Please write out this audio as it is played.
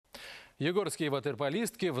Югорские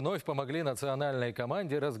ватерполистки вновь помогли национальной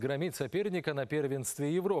команде разгромить соперника на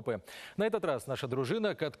Первенстве Европы. На этот раз наша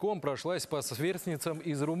дружина катком прошлась по сверстницам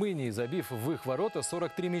из Румынии, забив в их ворота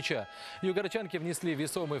 43 мяча. Югорчанки внесли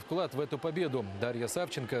весомый вклад в эту победу. Дарья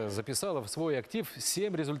Савченко записала в свой актив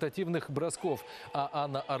 7 результативных бросков, а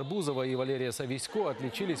Анна Арбузова и Валерия Сависько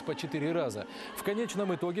отличились по 4 раза. В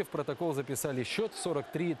конечном итоге в протокол записали счет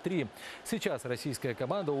 43-3. Сейчас российская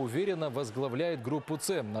команда уверенно возглавляет группу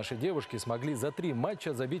С. Наши девушки смогли за 3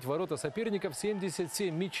 матча забить в ворота соперников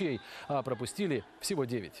 77 мячей, а пропустили всего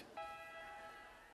 9.